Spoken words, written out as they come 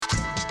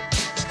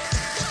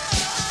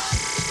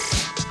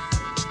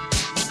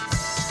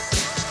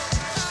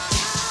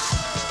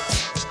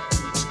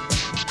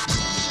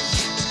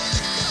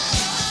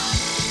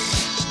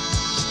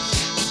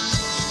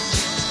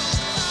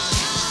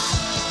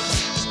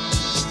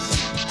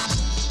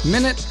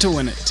Minute to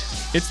Win It.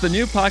 It's the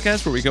new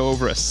podcast where we go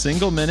over a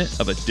single minute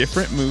of a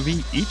different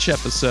movie each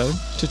episode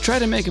to try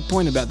to make a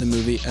point about the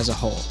movie as a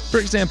whole. For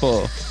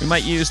example, we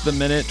might use the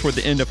minute toward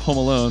the end of Home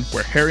Alone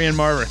where Harry and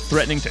Marv are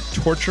threatening to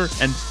torture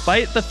and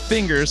bite the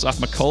fingers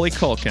off Macaulay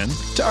Culkin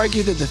to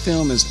argue that the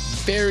film is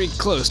very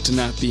close to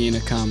not being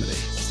a comedy.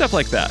 Stuff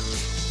like that.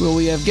 Will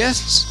we have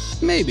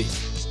guests? Maybe.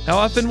 How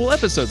often will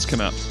episodes come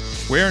out?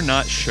 We're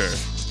not sure.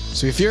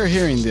 So if you're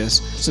hearing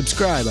this,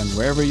 subscribe on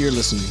wherever you're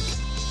listening.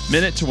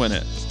 Minute to Win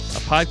It,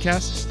 a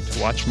podcast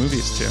to watch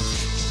movies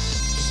to.